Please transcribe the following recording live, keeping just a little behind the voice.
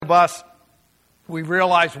of us, we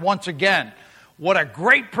realize once again what a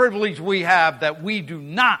great privilege we have that we do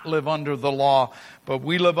not live under the law, but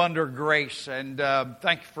we live under grace. And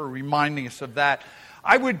thank you for reminding us of that.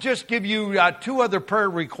 I would just give you two other prayer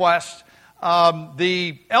requests.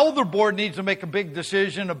 The elder board needs to make a big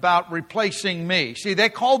decision about replacing me. See, they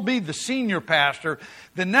called me the senior pastor.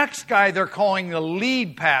 The next guy they're calling the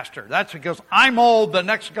lead pastor. That's because I'm old. The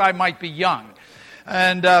next guy might be young.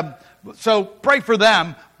 And so pray for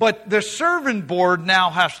them. But the servant board now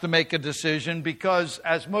has to make a decision because,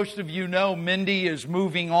 as most of you know, Mindy is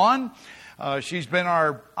moving on. She's been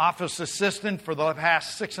our office assistant for the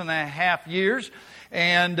past 6.5 years.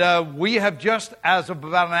 And we have just, as of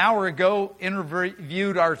about an hour ago,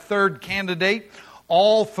 interviewed our third candidate.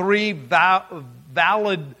 All three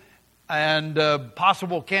valid and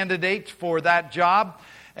possible candidates for that job.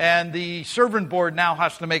 And the servant board now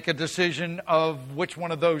has to make a decision of which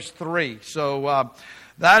one of those three. So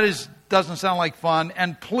that doesn't sound like fun.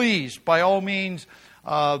 And please, by all means,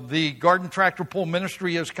 the Garden Tractor Pull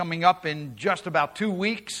Ministry is coming up in just about 2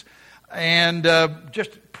 weeks. And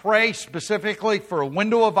just pray specifically for a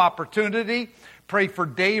window of opportunity. Pray for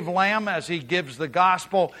Dave Lamb as he gives the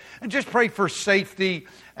gospel. And just pray for safety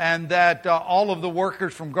and that all of the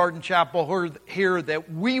workers from Garden Chapel who are here,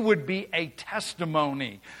 that we would be a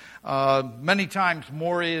testimony. Many times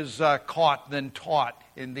more is caught than taught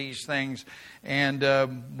in these things. And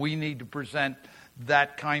we need to present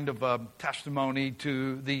that kind of a testimony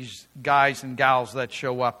to these guys and gals that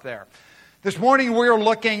show up there. This morning we're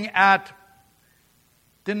looking at,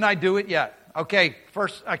 didn't I do it yet? Okay,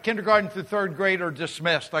 first kindergarten through third grade are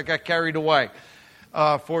dismissed. I got carried away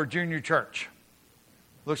for junior church.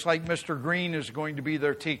 Looks like Mr. Green is going to be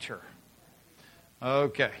their teacher.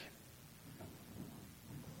 Okay.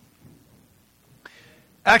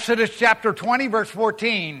 Exodus chapter 20, verse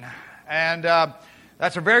 14. And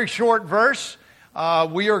that's a very short verse.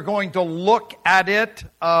 We are going to look at it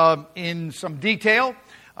in some detail.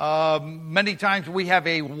 Many times we have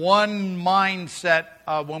a one mindset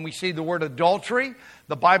when we see the word adultery.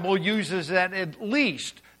 The Bible uses that at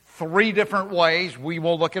least 3 different ways. We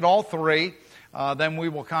will look at all 3. Then we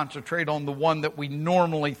will concentrate on the one that we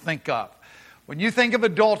normally think of. When you think of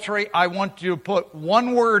adultery, I want you to put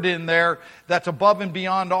one word in there that's above and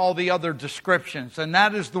beyond all the other descriptions, and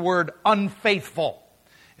that is the word unfaithful.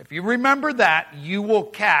 If you remember that, you will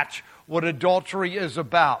catch what adultery is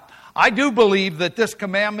about. I do believe that this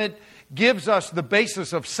commandment gives us the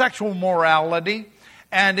basis of sexual morality,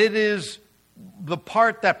 and it is the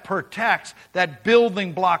part that protects that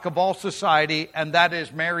building block of all society, and that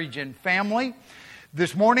is marriage and family.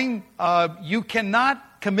 This morning, you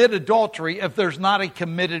cannot commit adultery if there's not a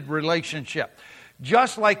committed relationship.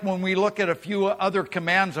 Just like when we look at a few other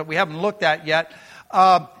commands that we haven't looked at yet,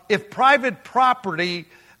 if private property,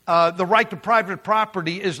 the right to private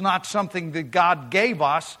property is not something that God gave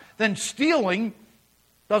us, then stealing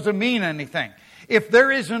doesn't mean anything. If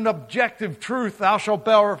there is an objective truth, thou shalt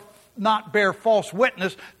not bear false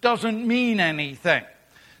witness, doesn't mean anything.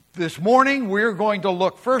 This morning we're going to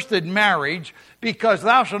look first at marriage, because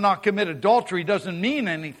thou shalt not commit adultery doesn't mean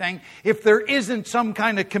anything if there isn't some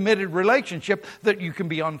kind of committed relationship that you can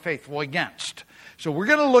be unfaithful against. So we're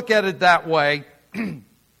going to look at it that way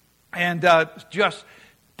and just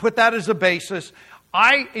put that as a basis.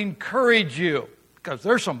 I encourage you, because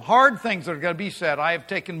there's some hard things that are going to be said. I have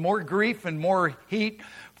taken more grief and more heat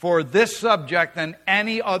for this subject than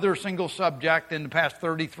any other single subject in the past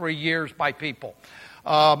 33 years by people.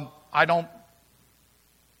 I don't,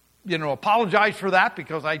 apologize for that,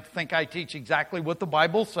 because I think I teach exactly what the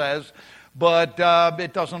Bible says, but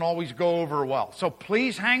it doesn't always go over well. So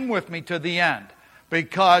please hang with me to the end,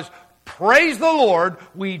 because praise the Lord,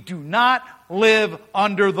 we do not live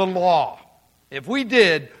under the law. If we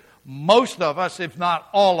did, most of us, if not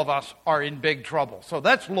all of us, are in big trouble. So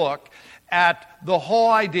let's look at the whole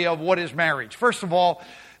idea of what is marriage. First of all,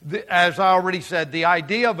 as I already said, the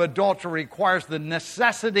idea of adultery requires the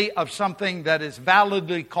necessity of something that is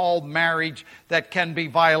validly called marriage that can be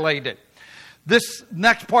violated. This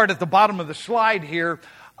next part at the bottom of the slide here,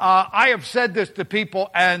 I have said this to people,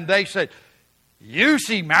 and they said, you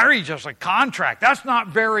see marriage as a contract. That's not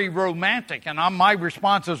very romantic. And my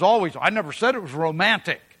response is always, I never said it was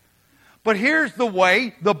romantic. But here's the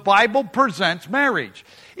way the Bible presents marriage.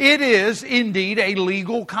 It is indeed a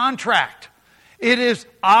legal contract. It is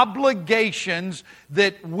obligations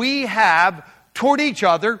that we have toward each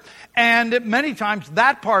other, and many times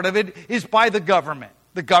that part of it is by the government.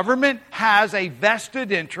 The government has a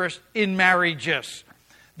vested interest in marriages.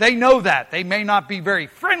 They know that. They may not be very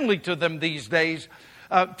friendly to them these days,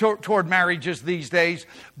 toward marriages these days,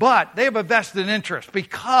 but they have a vested interest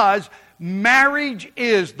because marriage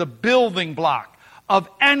is the building block of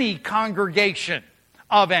any congregation,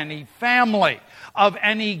 of any family, of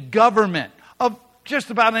any government, of just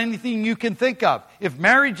about anything you can think of. If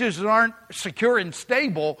marriages aren't secure and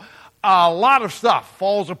stable, a lot of stuff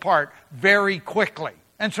falls apart very quickly.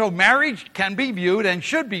 And so marriage can be viewed and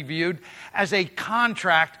should be viewed as a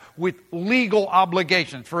contract with legal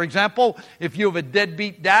obligations. For example, if you have a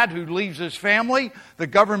deadbeat dad who leaves his family, the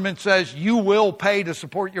government says you will pay to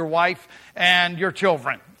support your wife and your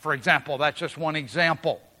children. For example, that's just one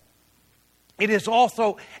example. It is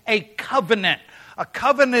also a covenant. A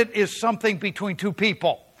covenant is something between two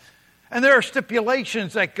people. And there are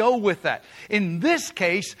stipulations that go with that. In this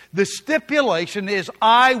case, the stipulation is,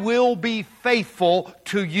 I will be faithful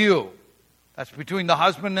to you. That's between the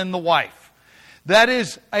husband and the wife. That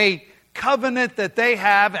is a covenant that they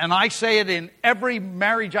have, and I say it in every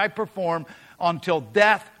marriage I perform, until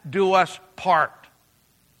death do us part.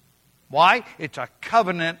 Why? It's a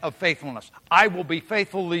covenant of faithfulness. I will be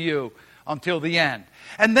faithful to you until the end.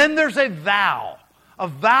 And then there's a vow. A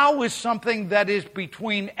vow is something that is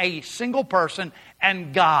between a single person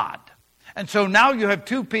and God. And so now you have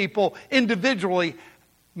two people individually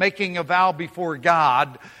making a vow before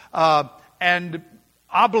God and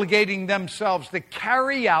obligating themselves to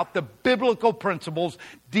carry out the biblical principles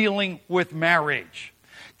dealing with marriage.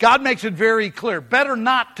 God makes it very clear, better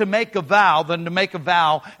not to make a vow than to make a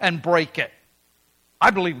vow and break it. I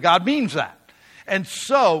believe God means that. And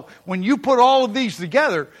so when you put all of these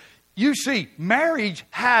together, you see, marriage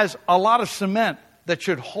has a lot of cement that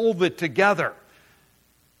should hold it together.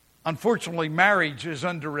 Unfortunately, marriage is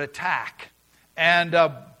under attack. And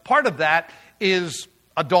part of that is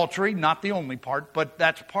adultery, not the only part, but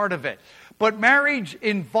that's part of it. But marriage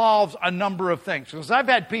involves a number of things. Because I've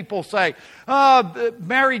had people say,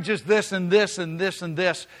 marriage is this and this and this and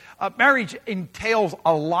this. Marriage entails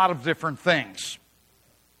a lot of different things.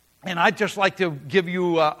 And I'd just like to give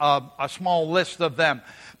you a small list of them.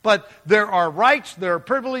 But there are rights, there are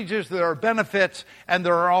privileges, there are benefits, and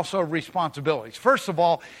there are also responsibilities. First of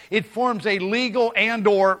all, it forms a legal and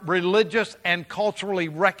or religious and culturally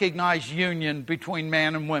recognized union between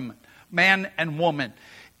man and woman.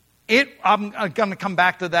 I'm going to come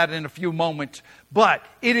back to that in a few moments. But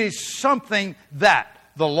it is something that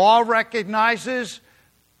the law recognizes.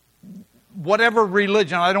 Whatever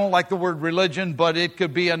religion, I don't like the word religion, but it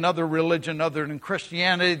could be another religion other than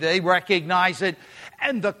Christianity. They recognize it.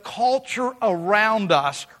 And the culture around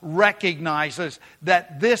us recognizes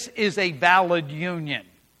that this is a valid union.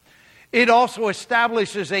 It also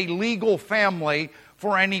establishes a legal family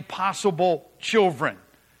for any possible children.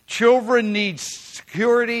 Children need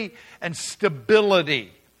security and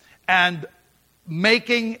stability. And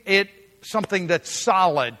making it something that's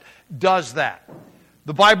solid does that.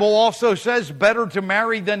 The Bible also says better to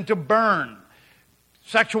marry than to burn.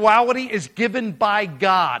 Sexuality is given by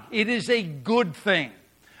God. It is a good thing.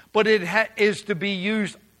 But it is to be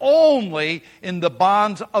used only in the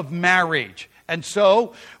bonds of marriage. And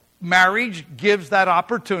so, marriage gives that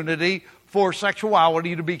opportunity for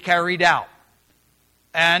sexuality to be carried out.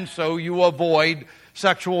 And so you avoid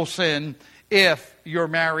sexual sin if you're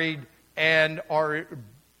married and are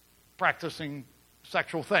practicing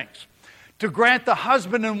sexual things. To grant the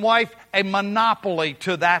husband and wife a monopoly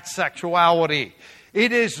to that sexuality.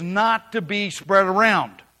 It is not to be spread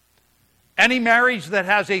around. Any marriage that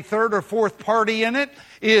has a third or fourth party in it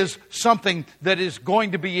is something that is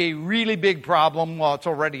going to be a really big problem. Well, it's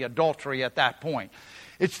already adultery at that point.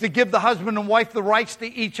 It's to give the husband and wife the rights to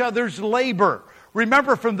each other's labor.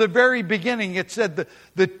 Remember from the very beginning, it said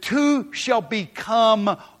the two shall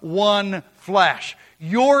become one flesh.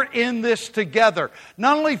 You're in this together.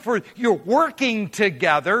 Not only for you're working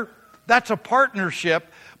together, that's a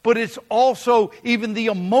partnership, but it's also even the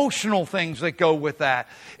emotional things that go with that.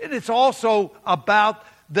 And it's also about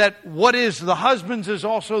that what is the husband's is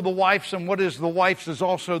also the wife's, and what is the wife's is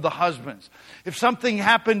also the husband's. If something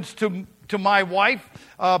happens to my wife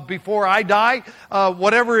before I die,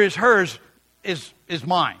 whatever is hers is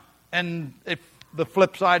mine. And if the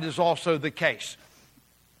flip side is also the case.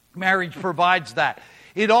 Marriage provides that.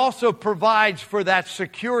 It also provides for that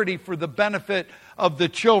security for the benefit of the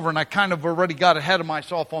children. I kind of already got ahead of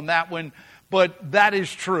myself on that one, but that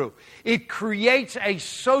is true. It creates a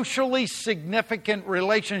socially significant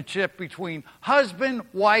relationship between husband,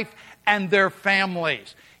 wife, and their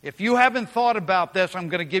families. If you haven't thought about this, I'm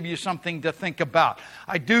going to give you something to think about.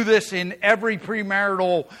 I do this in every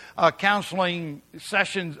premarital counseling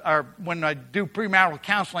sessions, or when I do premarital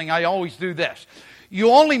counseling, I always do this.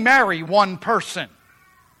 You only marry one person.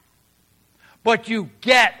 but you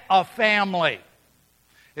get a family.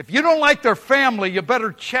 If you don't like their family, you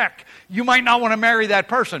better check. You might not want to marry that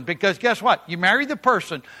person, because guess what? You marry the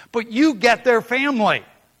person, but you get their family.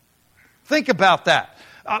 Think about that.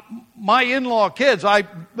 My in-law kids,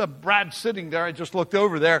 Brad's sitting there, I just looked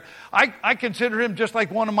over there. I consider him just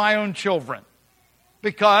like one of my own children,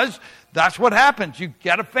 because that's what happens. You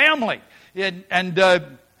get a family, and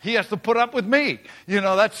he has to put up with me.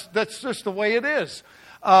 That's just the way it is.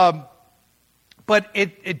 But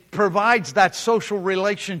it provides that social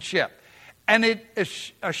relationship. And it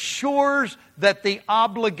assures that the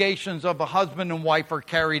obligations of a husband and wife are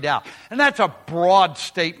carried out. And that's a broad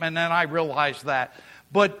statement, and I realize that.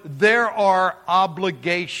 But there are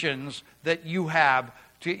obligations that you have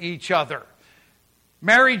to each other.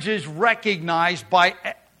 Marriage is recognized by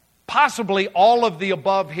possibly all of the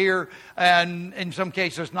above here, and in some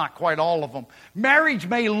cases not quite all of them. Marriage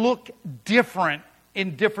may look different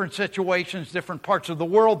in different situations, different parts of the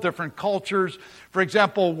world, different cultures. For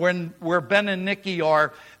example, where Ben and Nikki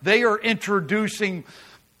are, they are introducing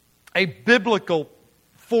a biblical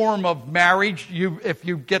form of marriage. If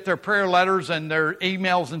you get their prayer letters and their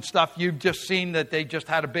emails and stuff, you've just seen that they just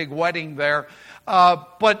had a big wedding there.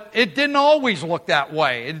 But it didn't always look that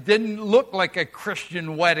way. It didn't look like a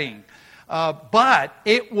Christian wedding. But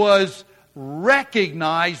it was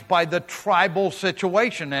recognized by the tribal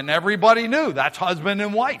situation, and everybody knew that's husband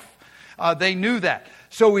and wife. They knew that.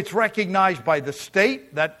 So it's recognized by the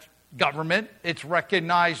state, that's government. It's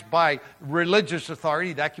recognized by religious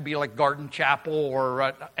authority. That could be like Garden Chapel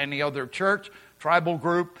or any other church, tribal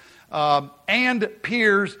group, and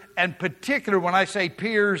peers. And particular, when I say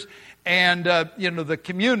peers and the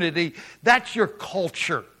community, that's your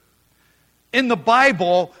culture. In the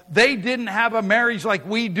Bible, they didn't have a marriage like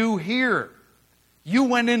we do here. You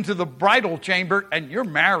went into the bridal chamber and you're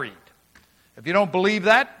married. If you don't believe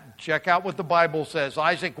that, check out what the Bible says.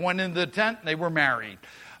 Isaac went into the tent and they were married.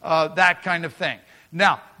 That kind of thing.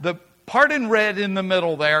 Now, the part in red in the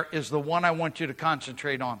middle there is the one I want you to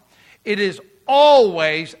concentrate on. It is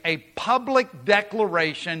always a public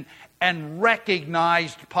declaration and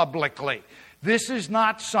recognized publicly. This is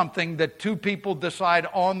not something that two people decide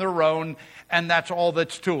on their own and that's all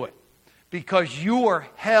that's to it. Because you are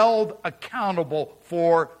held accountable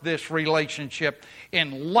for this relationship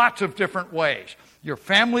in lots of different ways. Your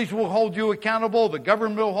families will hold you accountable. The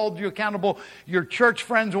government will hold you accountable. Your church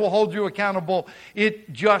friends will hold you accountable.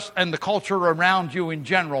 And the culture around you in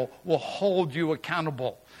general will hold you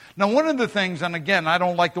accountable. Now, one of the things, and again, I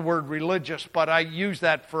don't like the word religious, but I use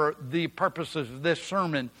that for the purposes of this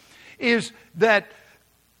sermon, is that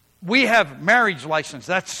we have marriage license.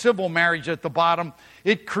 That's civil marriage at the bottom.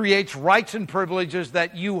 It creates rights and privileges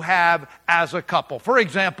that you have as a couple. For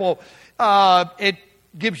example, it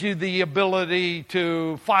gives you the ability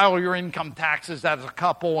to file your income taxes as a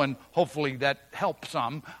couple, and hopefully that helps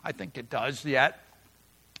some. I think it does yet.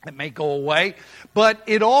 It may go away. But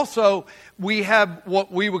it also, we have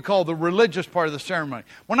what we would call the religious part of the ceremony.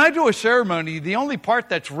 When I do a ceremony, the only part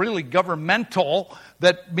that's really governmental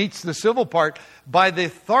that meets the civil part, by the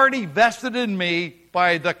authority vested in me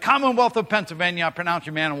by the Commonwealth of Pennsylvania, I pronounce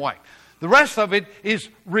you man and wife. The rest of it is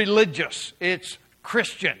religious. It's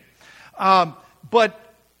Christian.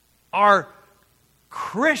 But our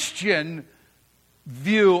Christian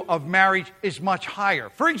view of marriage is much higher.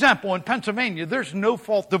 For example, in Pennsylvania, there's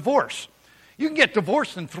no-fault divorce. You can get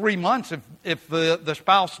divorced in 3 months if the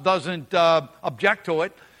spouse doesn't object to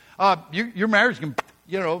it. Your marriage can,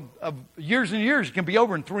 years and years can be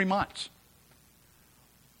over in 3 months.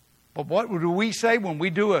 But what do we say when we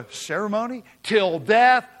do a ceremony? Till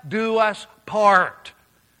death do us part.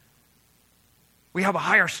 We have a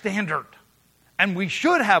higher standard. And we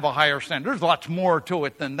should have a higher standard. There's lots more to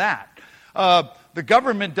it than that. The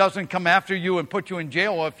government doesn't come after you and put you in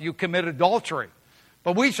jail if you commit adultery.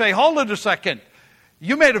 But we say, hold it a second.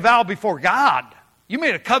 You made a vow before God. You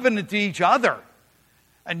made a covenant to each other.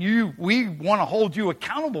 And we want to hold you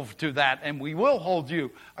accountable to that, and we will hold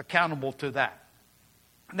you accountable to that.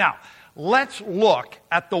 Now, let's look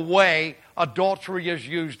at the way adultery is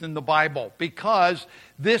used in the Bible, because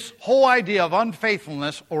this whole idea of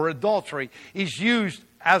unfaithfulness or adultery is used,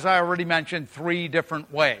 as I already mentioned, 3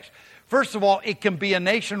 different ways. First of all, it can be a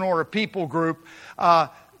nation or a people group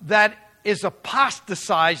that is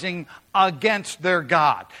apostatizing against their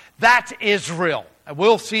God. That's Israel. And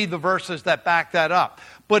we'll see the verses that back that up.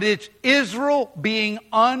 But it's Israel being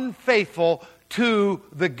unfaithful to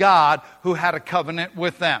the God who had a covenant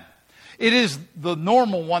with them. It is the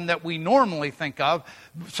normal one that we normally think of,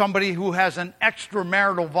 somebody who has an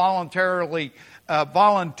extramarital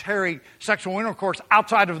voluntary sexual intercourse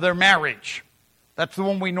outside of their marriage. That's the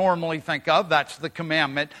one we normally think of. That's the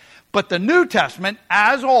commandment. But the New Testament,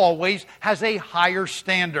 as always, has a higher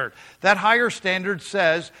standard. That higher standard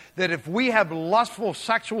says that if we have lustful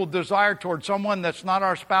sexual desire towards someone that's not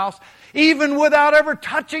our spouse, even without ever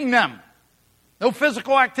touching them, no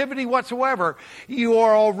physical activity whatsoever, you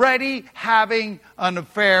are already having an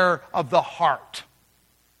affair of the heart.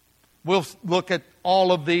 We'll look at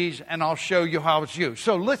all of these and I'll show you how it's used.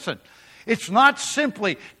 So listen, it's not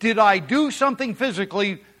simply, did I do something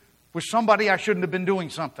physically with somebody I shouldn't have been doing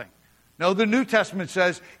something? No, the New Testament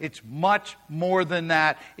says it's much more than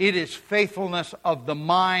that. It is faithfulness of the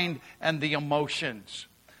mind and the emotions.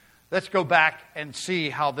 Let's go back and see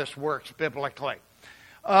how this works biblically.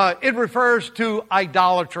 It refers to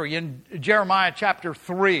idolatry. In Jeremiah chapter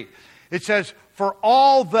 3, it says, for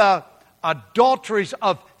all the adulteries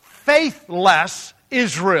of faithless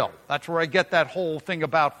Israel. That's where I get that whole thing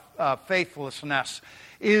about faithlessness.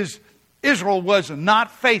 Israel was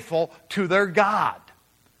not faithful to their God.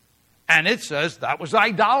 And it says that was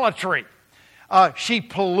idolatry. She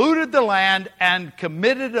polluted the land and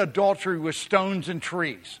committed adultery with stones and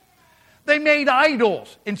trees. They made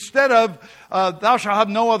idols. Instead of, thou shalt have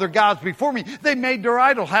no other gods before me, they made their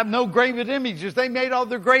idols, have no graven images. They made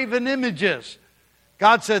other graven images.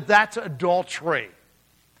 God said that's adultery.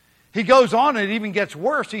 He goes on, and it even gets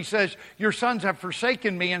worse. He says, your sons have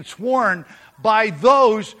forsaken me and sworn by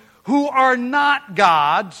those who are not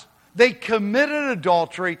gods. They committed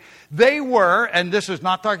adultery. They were, and this is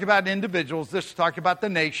not talking about individuals, this is talking about the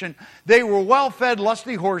nation. They were well-fed,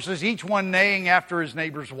 lusty horses, each one neighing after his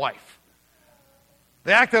neighbor's wife.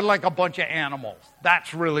 They acted like a bunch of animals.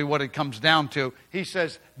 That's really what it comes down to. He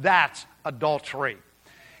says that's adultery.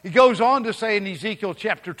 He goes on to say in Ezekiel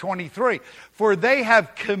chapter 23, for they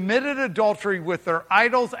have committed adultery with their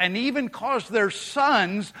idols and even caused their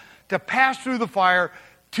sons to pass through the fire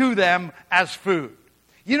to them as food.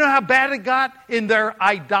 You know how bad it got in their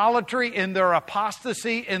idolatry, in their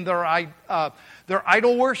apostasy, in their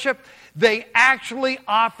idol worship? They actually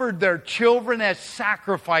offered their children as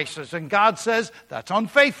sacrifices. And God says, that's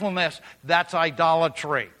unfaithfulness. That's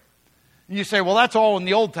idolatry. And you say, well, that's all in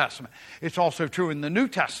the Old Testament. It's also true in the New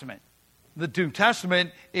Testament. The New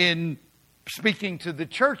Testament, in speaking to the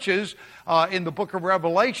churches in the book of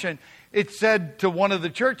Revelation, it said to one of the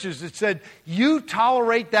churches, it said, you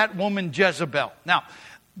tolerate that woman Jezebel. Now,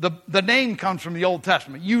 the name comes from the Old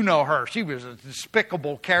Testament. You know her. She was a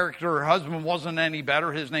despicable character. Her husband wasn't any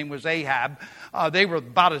better. His name was Ahab. They were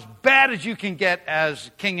about as bad as you can get as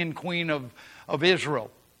king and queen of Israel.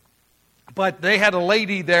 But they had a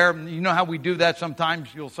lady there. You know how we do that sometimes.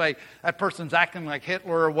 You'll say, that person's acting like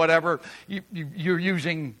Hitler or whatever. You're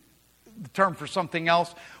using the term for something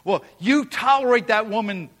else. Well, you tolerate that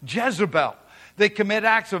woman Jezebel. They commit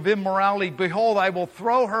acts of immorality. Behold, I will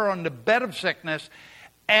throw her on the bed of sickness,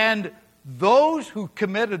 and those who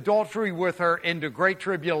commit adultery with her into great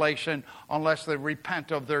tribulation unless they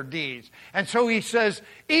repent of their deeds. And so he says,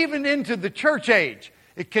 even into the church age,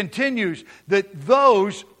 it continues that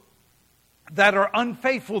those that are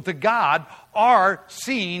unfaithful to God are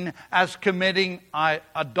seen as committing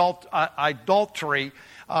adultery,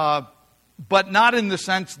 but not in the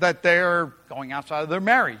sense that they're going outside of their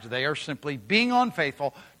marriage. They are simply being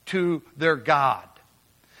unfaithful to their God.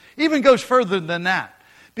 Even goes further than that.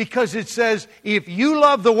 Because it says, if you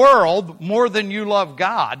love the world more than you love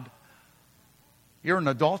God, you're an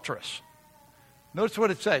adulteress. Notice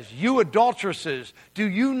what it says. You adulteresses, do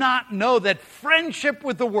you not know that friendship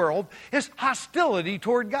with the world is hostility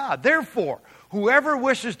toward God? Therefore, whoever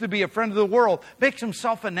wishes to be a friend of the world makes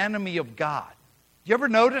himself an enemy of God. You ever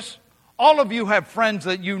notice? All of you have friends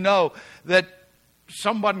that you know that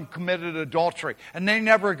someone committed adultery. And they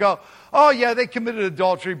never go, oh yeah, they committed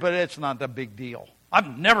adultery, but it's not a big deal.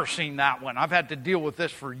 I've never seen that one. I've had to deal with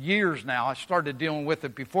this for years now. I started dealing with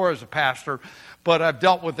it before as a pastor, but I've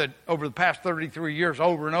dealt with it over the past 33 years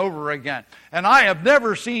over and over again. And I have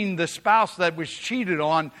never seen the spouse that was cheated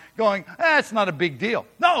on going, it's not a big deal.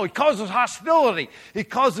 No, it causes hostility. It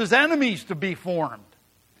causes enemies to be formed.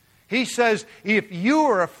 He says, if you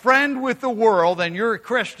are a friend with the world and you're a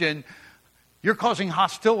Christian, you're causing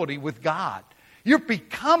hostility with God. You're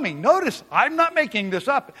becoming, notice, I'm not making this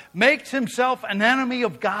up, makes himself an enemy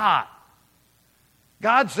of God.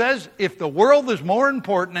 God says, if the world is more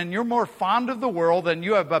important and you're more fond of the world and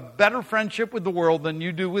you have a better friendship with the world than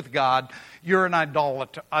you do with God, you're an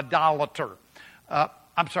idolater. An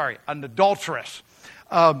adulteress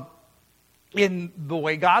in the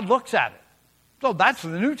way God looks at it. So that's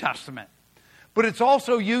the New Testament. but it's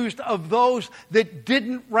also used of those that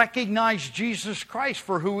didn't recognize Jesus Christ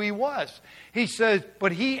for who he was. He says,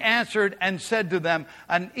 but he answered and said to them,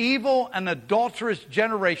 an evil and adulterous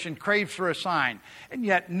generation craves for a sign, and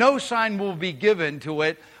yet no sign will be given to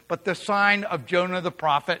it but the sign of Jonah the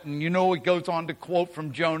prophet. And it goes on to quote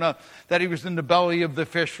from Jonah that he was in the belly of the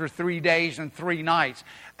fish for 3 days and 3 nights.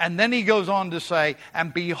 And then he goes on to say,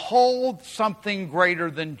 and behold, something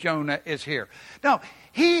greater than Jonah is here. Now,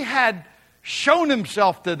 he had shown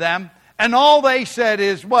himself to them, and all they said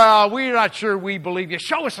is, well, we're not sure we believe you.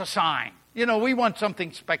 Show us a sign. We want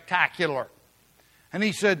something spectacular. And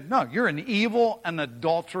he said, no, you're an evil and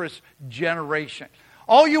adulterous generation.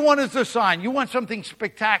 All you want is a sign. You want something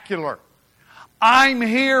spectacular. I'm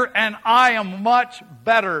here and I am much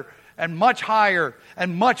better and much higher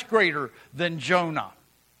and much greater than Jonah.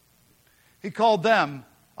 He called them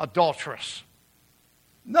adulterous.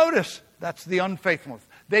 Notice that's the unfaithfulness.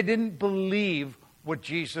 They didn't believe what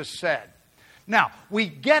Jesus said. Now, we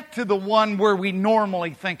get to the one where we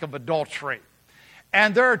normally think of adultery.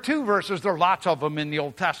 And there are 2 verses, there are lots of them in the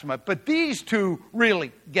Old Testament, but these 2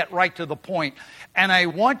 really get right to the point. And I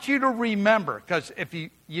want you to remember, because if you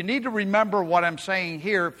need to remember what I'm saying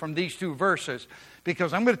here from these 2 verses,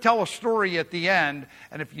 because I'm going to tell a story at the end,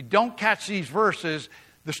 and if you don't catch these verses,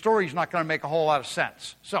 the story's not going to make a whole lot of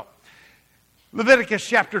sense. So, Leviticus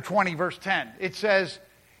chapter 20, verse 10, it says,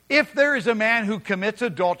 if there is a man who commits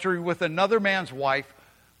adultery with another man's wife,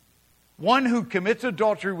 one who commits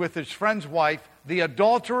adultery with his friend's wife, the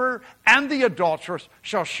adulterer and the adulteress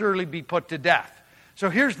shall surely be put to death. So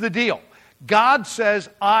here's the deal. God says,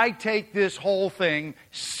 I take this whole thing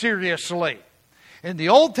seriously. In the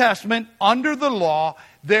Old Testament, under the law,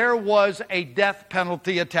 there was a death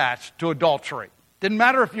penalty attached to adultery. Didn't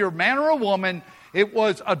matter if you're a man or a woman, it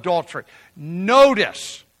was adultery.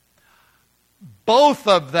 Notice, both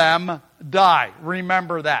of them die.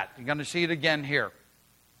 Remember that. You're going to see it again here.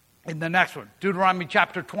 In the next one, Deuteronomy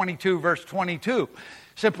chapter 22, verse 22,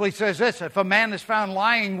 simply says this, if a man is found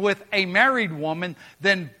lying with a married woman,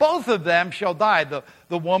 then both of them shall die. The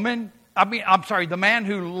man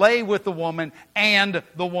who lay with the woman and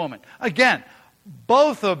the woman. Again,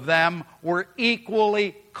 both of them were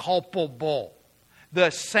equally culpable.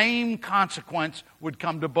 The same consequence would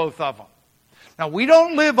come to both of them. Now, we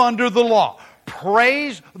don't live under the law.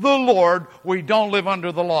 Praise the Lord, we don't live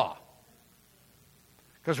under the law.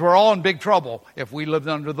 Because we're all in big trouble if we lived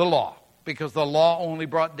under the law. Because the law only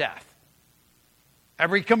brought death.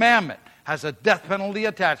 Every commandment has a death penalty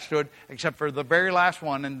attached to it, except for the very last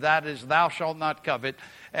one, and that is, thou shalt not covet.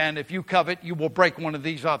 And if you covet, you will break one of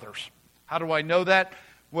these others. How do I know that?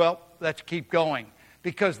 Well, let's keep going.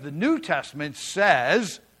 Because the New Testament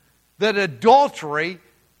says that adultery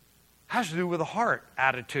has to do with a heart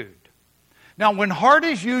attitude. Now, when heart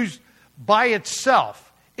is used by itself,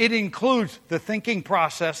 it includes the thinking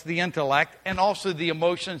process, the intellect, and also the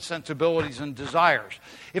emotions, sensibilities, and desires.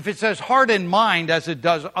 If it says heart and mind, as it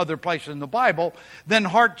does other places in the Bible, then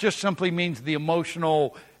heart just simply means the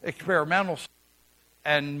emotional, experimental,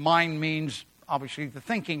 and mind means, obviously, the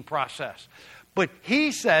thinking process. But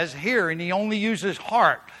he says here, and he only uses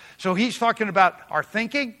heart, so he's talking about our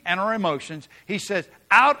thinking and our emotions. He says,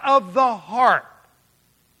 out of the heart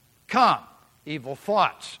come evil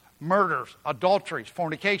thoughts, murders, adulteries,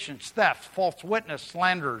 fornications, thefts, false witness,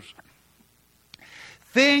 slanders.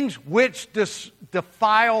 Things which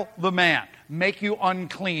defile the man, make you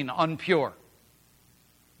unclean, impure.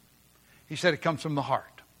 He said it comes from the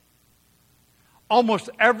heart.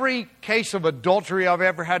 Almost every case of adultery I've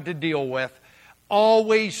ever had to deal with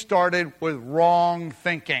always started with wrong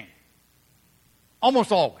thinking.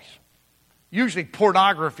 Almost always. Usually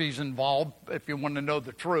pornography is involved, if you want to know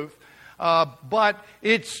the truth. But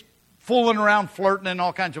it's fooling around, flirting, and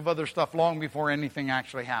all kinds of other stuff long before anything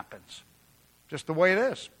actually happens. Just the way it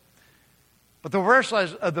is. But the verse,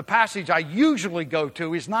 the passage I usually go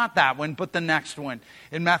to is not that one, but the next one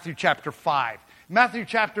in Matthew chapter 5. Matthew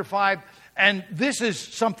chapter 5, and this is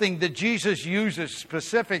something that Jesus uses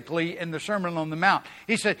specifically in the Sermon on the Mount.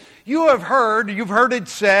 He said, you've heard it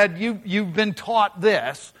said, you've been taught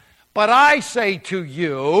this, but I say to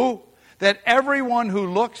you that everyone who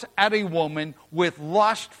looks at a woman with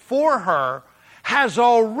lust for her has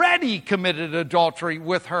already committed adultery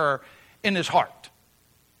with her in his heart.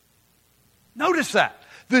 Notice that.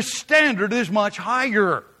 The standard is much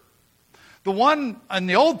higher. The one in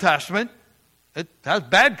the Old Testament, it has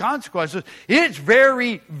bad consequences. It's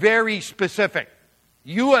very, very specific.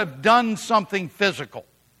 You have done something physical.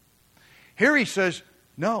 Here he says,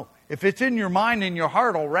 no, if it's in your mind and your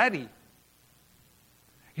heart already,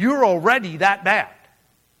 you're already that bad.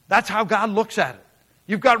 That's how God looks at it.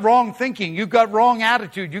 You've got wrong thinking. You've got wrong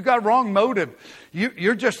attitude. You've got wrong motive.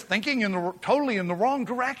 You're just thinking totally in the wrong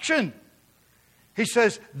direction. He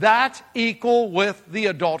says that's equal with the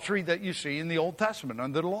adultery that you see in the Old Testament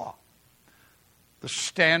under the law. The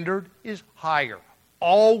standard is higher.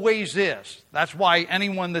 Always is. That's why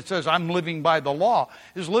anyone that says I'm living by the law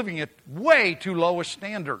is living at way too low a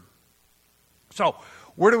standard. So,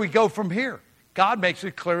 where do we go from here? God makes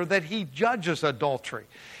it clear that He judges adultery.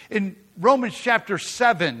 In Romans chapter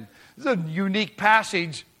 7, this is a unique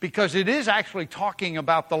passage because it is actually talking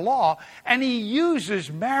about the law, and he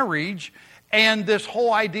uses marriage and this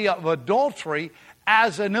whole idea of adultery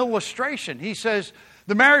as an illustration. He says,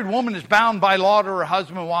 the married woman is bound by law to her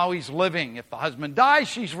husband while he's living. If the husband dies,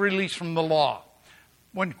 she's released from the law.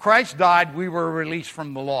 When Christ died, we were released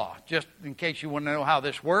from the law, just in case you want to know how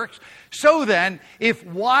this works. So then, if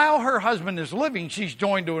while her husband is living, she's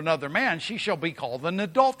joined to another man, she shall be called an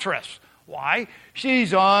adulteress. Why?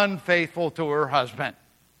 She's unfaithful to her husband.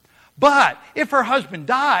 But if her husband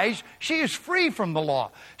dies, she is free from the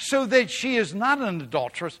law, so that she is not an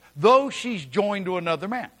adulteress, though she's joined to another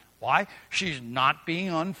man. Why? She's not being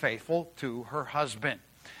unfaithful to her husband.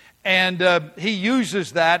 And he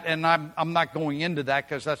uses that, and I'm not going into that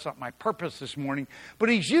because that's not my purpose this morning. But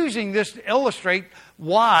he's using this to illustrate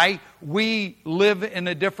why we live in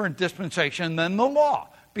a different dispensation than the law.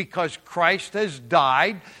 Because Christ has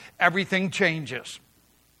died, everything changes.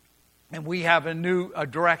 And we have a new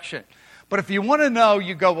direction. But if you want to know,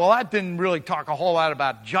 you go, well, that didn't really talk a whole lot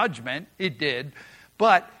about judgment. It did.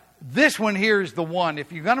 But this one here is the one.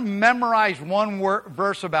 If you're going to memorize one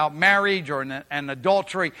verse about marriage or an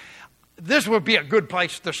adultery, this would be a good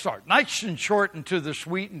place to start. Nice and short and to the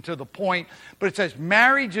sweet and to the point. But it says,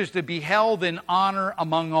 marriage is to be held in honor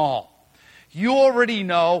among all. You already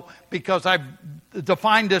know, because I've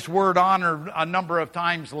defined this word honor a number of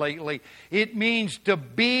times lately. It means to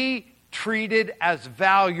be treated as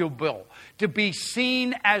valuable, to be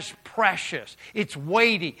seen as precious. It's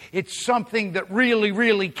weighty. It's something that really,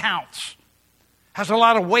 really counts. Has a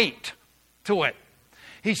lot of weight to it.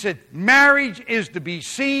 He said, marriage is to be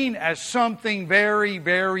seen as something very,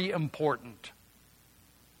 very important.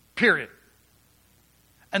 Period.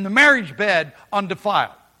 And the marriage bed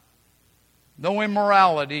undefiled. No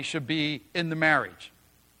immorality should be in the marriage.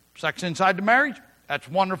 Sex inside the marriage, that's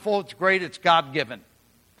wonderful, it's great, it's God-given.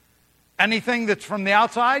 Anything that's from the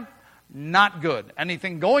outside, not good.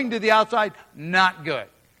 Anything going to the outside, not good.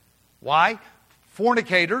 Why?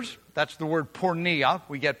 Fornicators, that's the word porneia.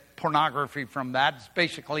 We get pornography from that. It's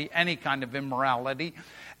basically any kind of immorality,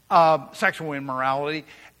 sexual immorality.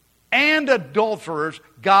 And adulterers,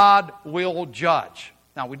 God will judge.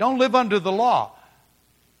 Now, we don't live under the law.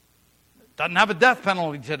 Doesn't have a death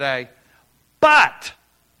penalty today. But,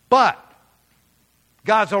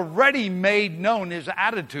 God's already made known His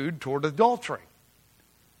attitude toward adultery.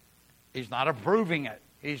 He's not approving it.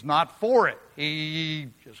 He's not for it. He's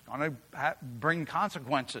just going to bring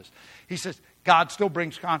consequences. He says, God still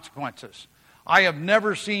brings consequences. I have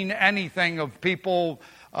never seen anything of people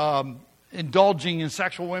indulging in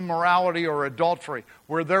sexual immorality or adultery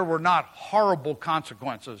where there were not horrible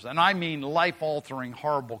consequences. And I mean life-altering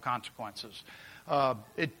horrible consequences.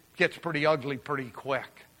 It gets pretty ugly pretty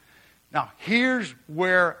quick. Now, here's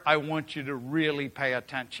where I want you to really pay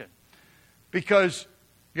attention. Because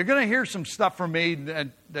you're going to hear some stuff from me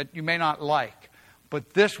that you may not like.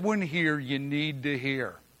 But this one here you need to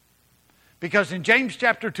hear. Because in James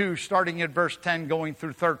chapter 2, starting at verse 10, going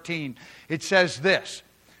through 13, it says this.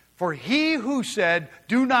 For he who said,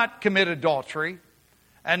 do not commit adultery,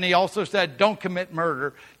 and he also said, don't commit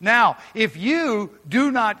murder. Now, if you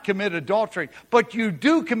do not commit adultery, but you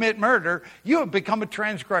do commit murder, you have become a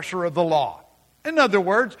transgressor of the law. In other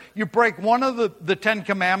words, you break one of the 10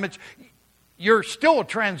 commandments, you're still a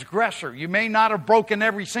transgressor. You may not have broken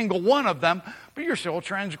every single one of them, but you're still a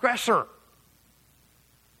transgressor.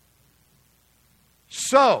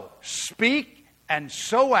 So, speak and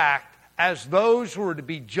so act as those who are to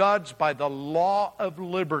be judged by the law of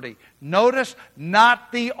liberty. Notice,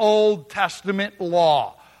 not the Old Testament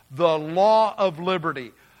law, the law of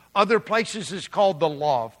liberty. Other places it's called the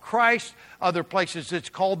law of Christ. Other places it's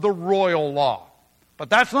called the royal law.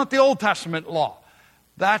 But that's not the Old Testament law.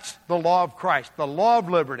 That's the law of Christ, the law of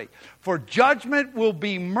liberty. For judgment will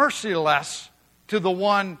be merciless to the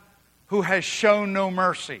one who has shown no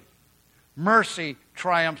mercy. Mercy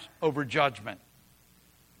triumphs over judgment.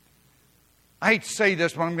 I hate to say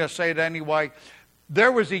this, but I'm going to say it anyway.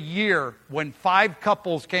 There was a year when 5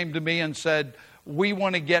 couples came to me and said, we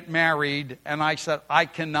want to get married. And I said, I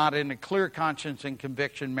cannot in a clear conscience and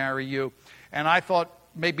conviction marry you. And I thought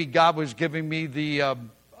maybe God was giving me the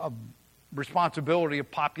responsibility of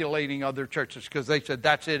populating other churches because they said,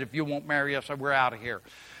 that's it. If you won't marry us, we're out of here.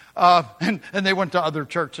 And they went to other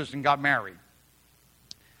churches and got married.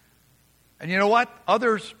 And you know what?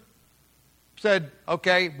 Others said,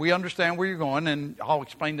 okay, we understand where you're going, and I'll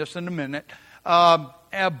explain this in a minute.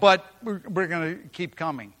 But we're going to keep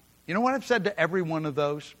coming. You know what I've said to every one of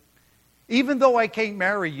those? Even though I can't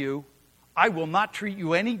marry you, I will not treat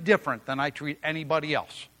you any different than I treat anybody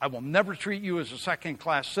else. I will never treat you as a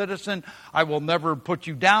second-class citizen. I will never put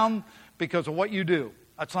you down because of what you do.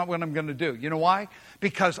 That's not what I'm going to do. You know why?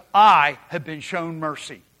 Because I have been shown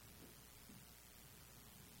mercy.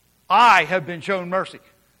 I have been shown mercy.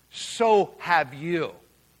 So have you.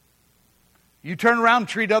 You turn around and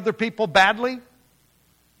treat other people badly?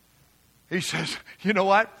 He says, you know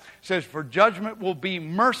what? He says, for judgment will be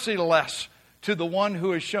merciless to the one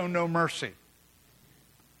who has shown no mercy.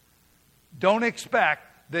 Don't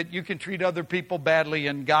expect that you can treat other people badly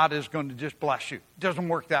and God is going to just bless you. It doesn't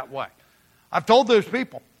work that way. I've told those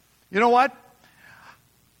people, you know what?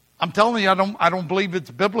 I'm telling you, I don't believe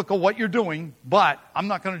it's biblical what you're doing, but I'm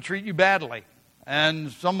not going to treat you badly.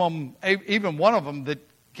 And some of them, even one of them that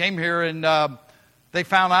came here and they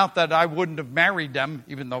found out that I wouldn't have married them,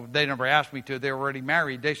 even though they never asked me to. They were already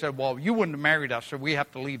married. They said, well, you wouldn't have married us, so we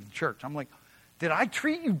have to leave the church. I'm like, did I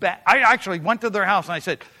treat you bad? I actually went to their house and I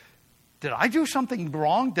said, did I do something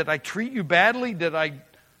wrong? Did I treat you badly?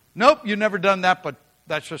 Nope, you've never done that, but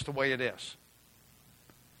that's just the way it is.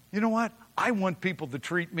 You know what? I want people to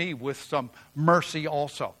treat me with some mercy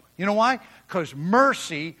also. You know why? Because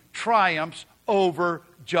mercy triumphs over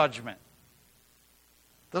judgment.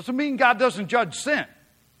 Doesn't mean God doesn't judge sin.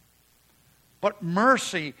 But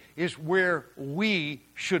mercy is where we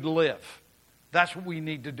should live. That's what we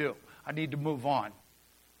need to do. I need to move on.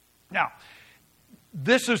 Now,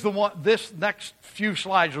 this next few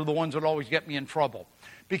slides are the ones that always get me in trouble.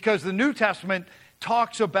 Because the New Testament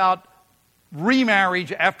talks about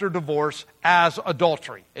remarriage after divorce as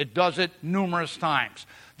adultery. It does it numerous times.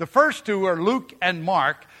 The first two are Luke and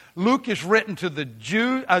Mark. Luke is written to the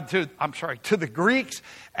to the Greeks,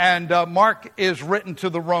 and Mark is written to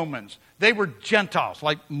the Romans. They were Gentiles,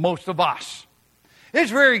 like most of us.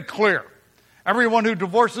 It's very clear. Everyone who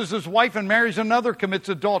divorces his wife and marries another commits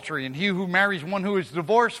adultery, and he who marries one who is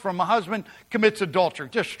divorced from a husband commits adultery.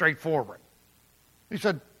 Just straightforward. He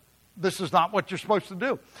said, this is not what you're supposed to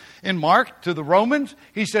do. In Mark, to the Romans,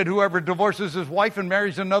 he said, whoever divorces his wife and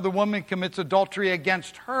marries another woman commits adultery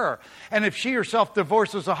against her. And if she herself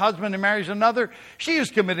divorces a husband and marries another, she is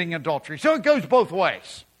committing adultery. So it goes both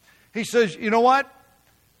ways. He says, you know what?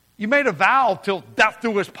 You made a vow till death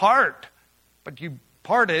do us part. But you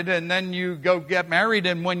parted and then you go get married.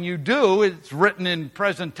 And when you do, it's written in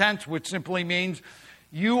present tense, which simply means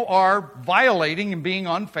you are violating and being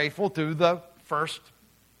unfaithful to the first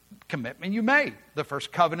commitment you made, the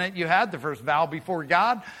first covenant you had, the first vow before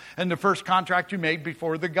God, and the first contract you made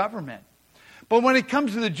before the government. But when it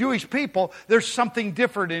comes to the Jewish people, there's something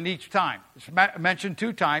different in each time. It's mentioned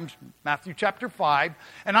 2 times, Matthew chapter 5,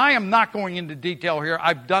 and I am not going into detail here.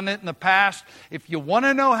 I've done it in the past. If you want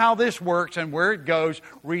to know how this works and where it goes,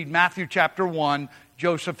 read Matthew chapter 1,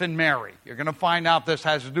 Joseph and Mary. You're going to find out this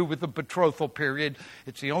has to do with the betrothal period.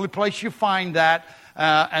 It's the only place you find that,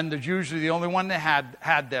 and the Jews are the only one that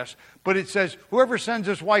had this. But it says, whoever sends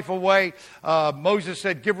his wife away, Moses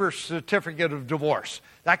said, give her a certificate of divorce.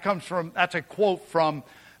 That's a quote from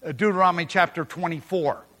Deuteronomy chapter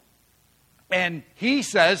 24. And he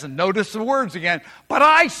says, and notice the words again, but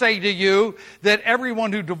I say to you that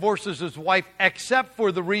everyone who divorces his wife except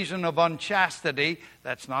for the reason of unchastity,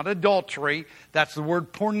 that's not adultery, that's the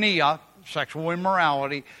word porneia, sexual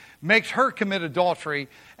immorality, makes her commit adultery,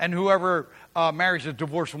 and whoever marries a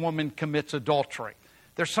divorced woman commits adultery.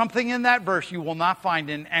 There's something in that verse you will not find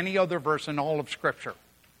in any other verse in all of Scripture.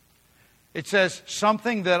 It says,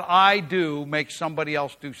 something that I do makes somebody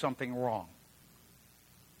else do something wrong.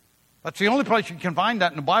 That's the only place you can find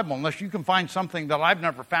that in the Bible, unless you can find something that I've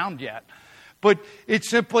never found yet. But it's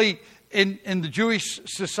simply, in the Jewish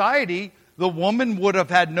society, the woman would have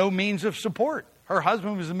had no means of support. Her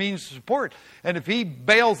husband was the means of support. And if he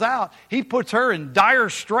bails out, he puts her in dire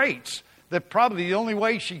straits that probably the only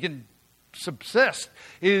way she can subsist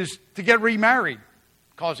is to get remarried,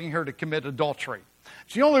 causing her to commit adultery.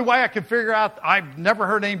 It's the only way I can figure out. I've never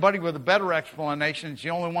heard anybody with a better explanation. It's the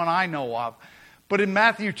only one I know of. But in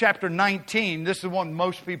Matthew chapter 19, this is the one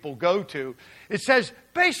most people go to, it says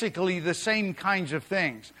basically the same kinds of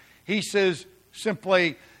things. He says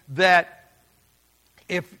simply that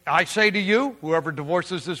if I say to you, whoever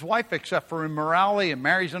divorces his wife except for immorality and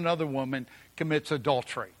marries another woman commits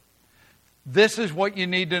adultery. This is what you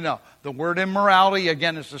need to know. The word immorality,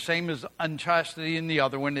 again, is the same as unchastity in the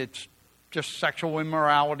other one. It's just sexual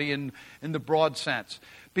immorality in the broad sense.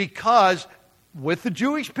 Because with the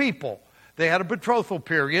Jewish people, they had a betrothal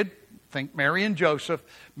period. Think Mary and Joseph.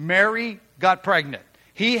 Mary got pregnant.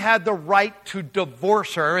 He had the right to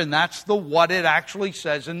divorce her, and that's what it actually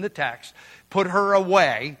says in the text. Put her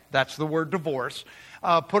away. That's the word divorce.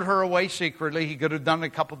 Put her away secretly. He could have done it a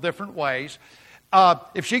couple different ways.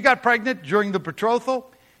 If she got pregnant during the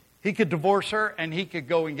betrothal, he could divorce her and he could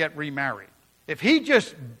go and get remarried. If he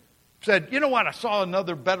just said, you know what, I saw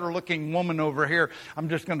another better looking woman over here, I'm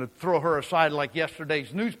just going to throw her aside like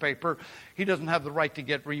yesterday's newspaper, he doesn't have the right to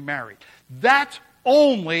get remarried. That's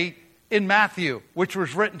only in Matthew, which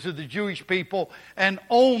was written to the Jewish people, and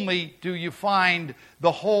only do you find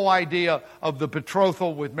the whole idea of the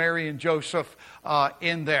betrothal with Mary and Joseph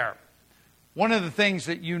in there. One of the things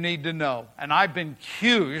that you need to know, and I've been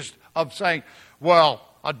accused of saying, well,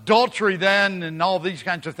 adultery then and all these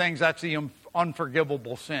kinds of things, that's the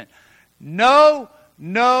unforgivable sin. No,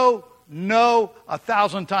 no, no,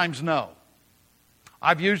 1,000 times no.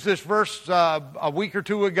 I've used this verse a week or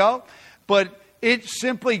two ago, but it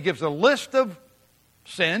simply gives a list of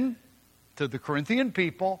sin to the Corinthian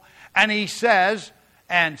people, and he says,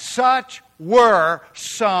 and such were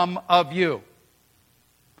some of you.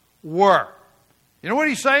 Were. You know what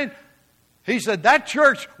he's saying? He said that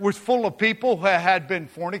church was full of people who had been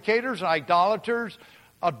fornicators, idolaters,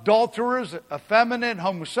 adulterers, effeminate,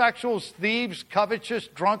 homosexuals, thieves, covetous,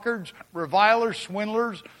 drunkards, revilers,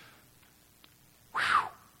 swindlers. Whew.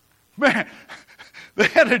 Man, they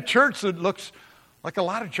had a church that looks like a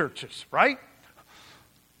lot of churches, right?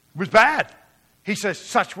 It was bad. He says,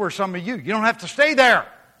 such were some of you. You don't have to stay there.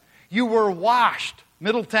 You were washed,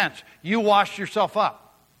 middle tense. You washed yourself up.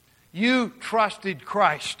 You trusted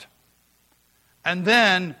Christ. And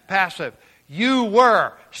then, passive, you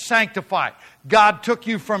were sanctified. God took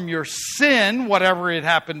you from your sin, whatever it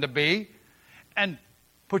happened to be, and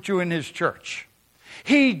put you in His church.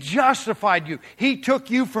 He justified you. He took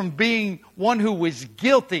you from being one who was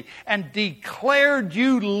guilty and declared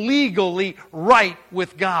you legally right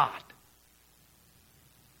with God.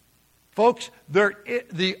 Folks,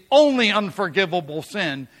 the only unforgivable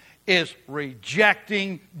sin is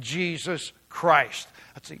rejecting Jesus Christ.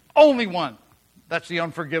 That's the only one. That's the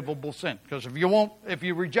unforgivable sin. Because if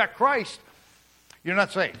you reject Christ, you're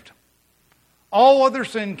not saved. All other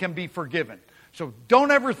sin can be forgiven. So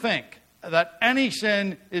don't ever think that any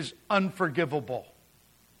sin is unforgivable.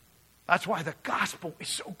 That's why the gospel is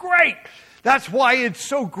so great. That's why it's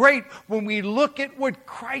so great when we look at what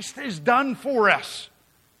Christ has done for us.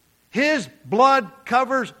 His blood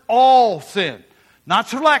covers all sin. Not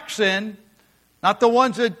select sin. Not the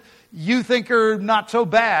ones that you think are not so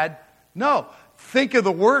bad. No. Think of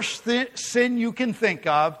the worst sin you can think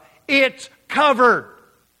of. It's covered.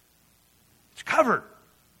 It's covered.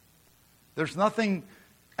 There's nothing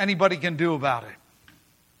anybody can do about it.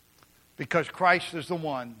 Because Christ is the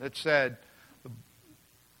one that said,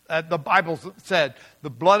 the Bible said, the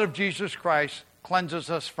blood of Jesus Christ cleanses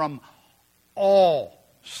us from all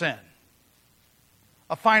sin.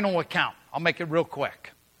 A final account. I'll make it real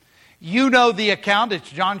quick. You know the account. It's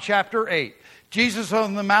John chapter 8. Jesus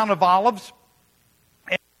on the Mount of Olives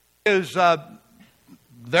is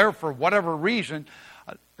there for whatever reason.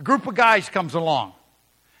 A group of guys comes along.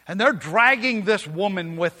 And they're dragging this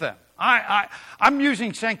woman with them. I'm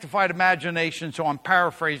using sanctified imagination, so I'm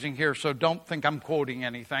paraphrasing here, so don't think I'm quoting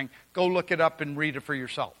anything. Go look it up and read it for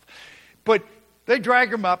yourself. But they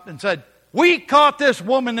drag him up and said, we caught this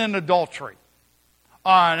woman in adultery.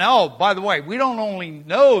 And oh, by the way, we don't only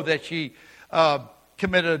know that she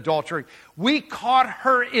committed adultery, we caught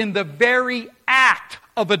her in the very act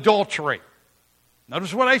of adultery.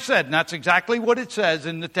 Notice what I said, and that's exactly what it says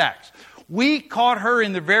in the text. We caught her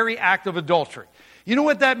in the very act of adultery. You know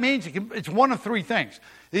what that means? It's one of three things.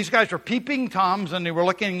 These guys are peeping Toms and they were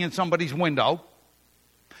looking in somebody's window.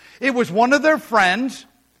 It was one of their friends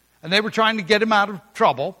and they were trying to get him out of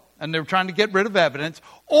trouble and they were trying to get rid of evidence.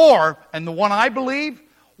 Or, and the one I believe,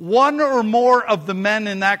 one or more of the men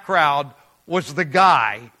in that crowd was the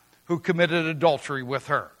guy who committed adultery with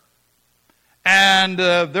her. And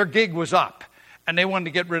their gig was up and they wanted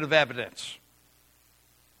to get rid of evidence.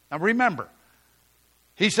 Now remember,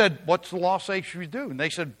 he said, what's the law say she should do? And they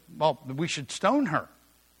said, well, we should stone her.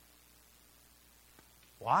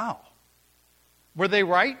 Wow. Were they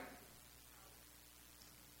right?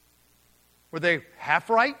 Were they half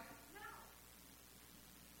right?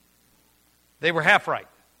 They were half right.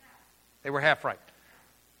 They were half right.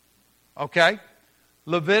 Okay.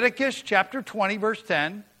 Leviticus chapter 20, verse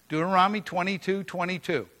 10, Deuteronomy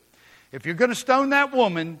 22:22. If you're going to stone that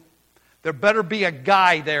woman, there better be a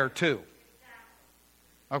guy there too.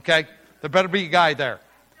 Okay? There better be a guy there.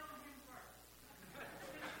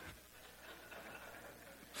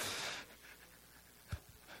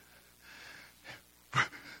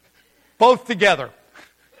 Both together.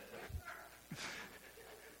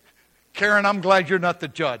 Karen, I'm glad you're not the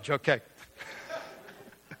judge. Okay.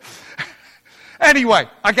 Anyway,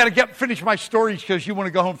 I got to finish my stories because you want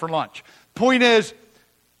to go home for lunch. Point is,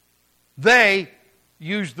 they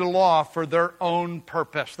used the law for their own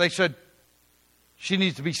purpose. They said, she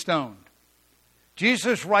needs to be stoned.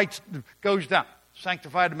 Jesus goes down,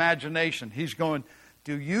 sanctified imagination. He's going,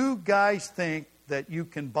 do you guys think that you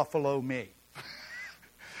can buffalo me?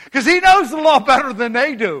 Because he knows the law better than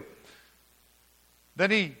they do. Then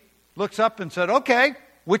he looks up and said, okay,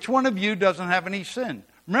 which one of you doesn't have any sin?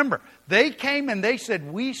 Remember, they came and they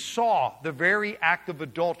said, we saw the very act of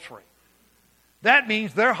adultery. That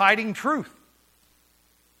means they're hiding truth.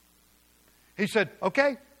 He said,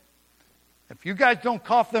 okay, if you guys don't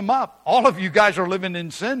cough them up, all of you guys are living in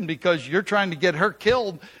sin because you're trying to get her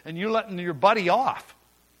killed and you're letting your buddy off.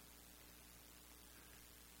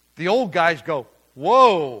 The old guys go,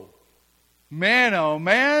 whoa, man, oh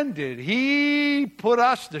man, did he put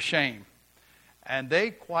us to shame. And they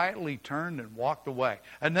quietly turned and walked away.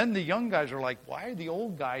 And then the young guys are like, why are the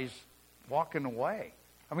old guys walking away?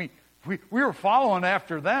 I mean, we were following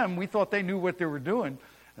after them. We thought they knew what they were doing.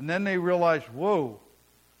 And then they realized, whoa,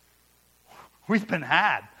 we've been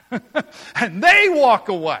had. And they walk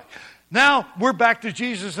away. Now we're back to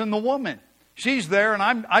Jesus and the woman. She's there,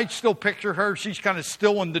 and I still picture her. She's kind of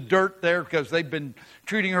still in the dirt there because they've been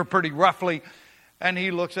treating her pretty roughly. And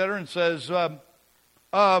he looks at her and says, where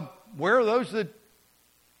are those that,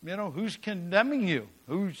 who's condemning you?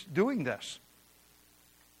 Who's doing this?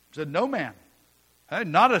 He said, no man.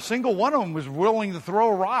 Not a single one of them was willing to throw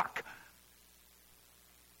a rock.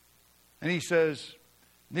 And he says,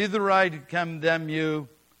 neither I condemn you,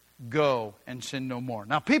 go and sin no more.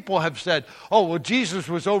 Now people have said, oh, well, Jesus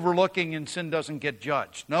was overlooking and sin doesn't get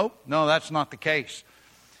judged. No, that's not the case.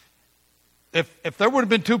 If there would have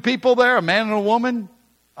been two people there, a man and a woman,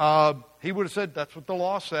 he would have said, that's what the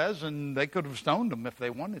law says, and they could have stoned him if they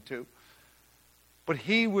wanted to. But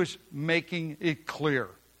he was making it clear.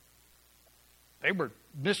 They were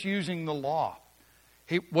misusing the law.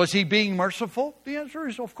 Was he being merciful? The answer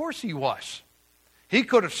is, of course he was. He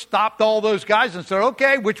could have stopped all those guys and said,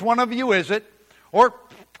 okay, which one of you is it? Or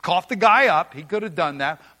coughed the guy up. He could have done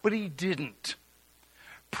that, but he didn't.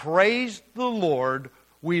 Praise the Lord,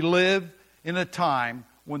 we live in a time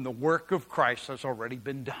when the work of Christ has already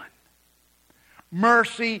been done.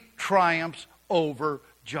 Mercy triumphs over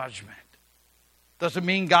judgment. Does it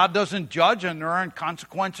mean God doesn't judge and there aren't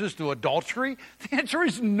consequences to adultery? The answer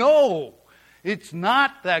is no. It's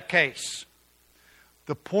not that case.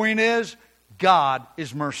 The point is, God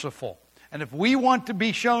is merciful. And if we want to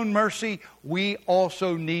be shown mercy, we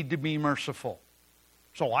also need to be merciful.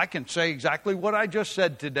 So I can say exactly what I just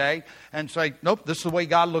said today and say, nope, this is the way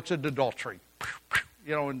God looks at adultery.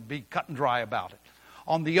 And be cut and dry about it.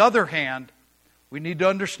 On the other hand, we need to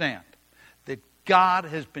understand that God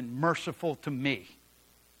has been merciful to me.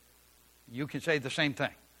 You can say the same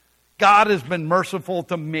thing. God has been merciful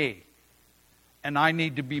to me. And I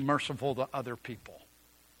need to be merciful to other people.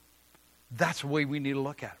 That's the way we need to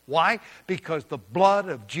look at it. Why? Because the blood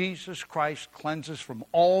of Jesus Christ cleanses from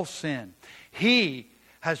all sin. He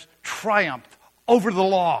has triumphed over the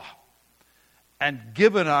law and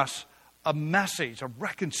given us a message of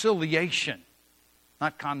reconciliation,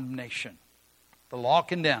 not condemnation. The law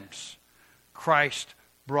condemns. Christ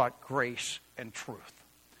brought grace and truth.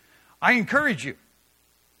 I encourage you,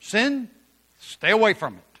 sin, stay away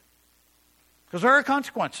from it. Because there are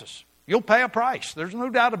consequences. You'll pay a price. There's no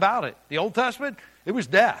doubt about it. The Old Testament, it was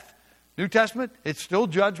death. New Testament, it's still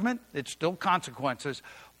judgment. It's still consequences.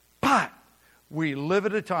 But we live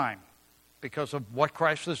at a time, because of what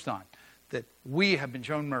Christ has done, that we have been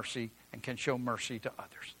shown mercy and can show mercy to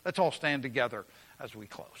others. Let's all stand together as we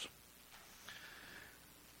close.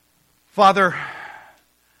 Father,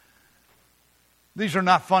 these are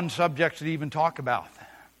not fun subjects to even talk about.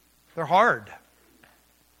 They're hard.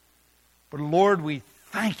 But Lord, we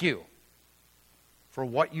thank you for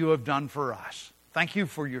what you have done for us. Thank you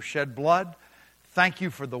for your shed blood. Thank you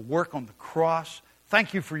for the work on the cross.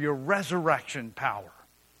 Thank you for your resurrection power.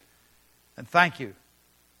 And thank you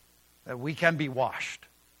that we can be washed,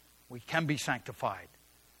 we can be sanctified,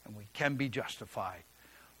 and we can be justified.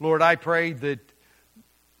 Lord, I pray that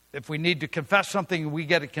if we need to confess something, we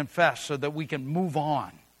get to confess so that we can move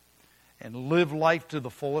on and live life to the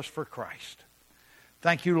fullest for Christ.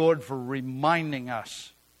 Thank you, Lord, for reminding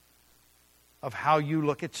us of how you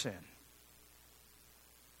look at sin,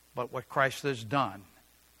 but what Christ has done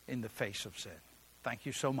in the face of sin. Thank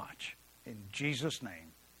you so much. In Jesus'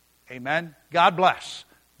 name, amen. God bless.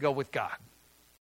 Go with God.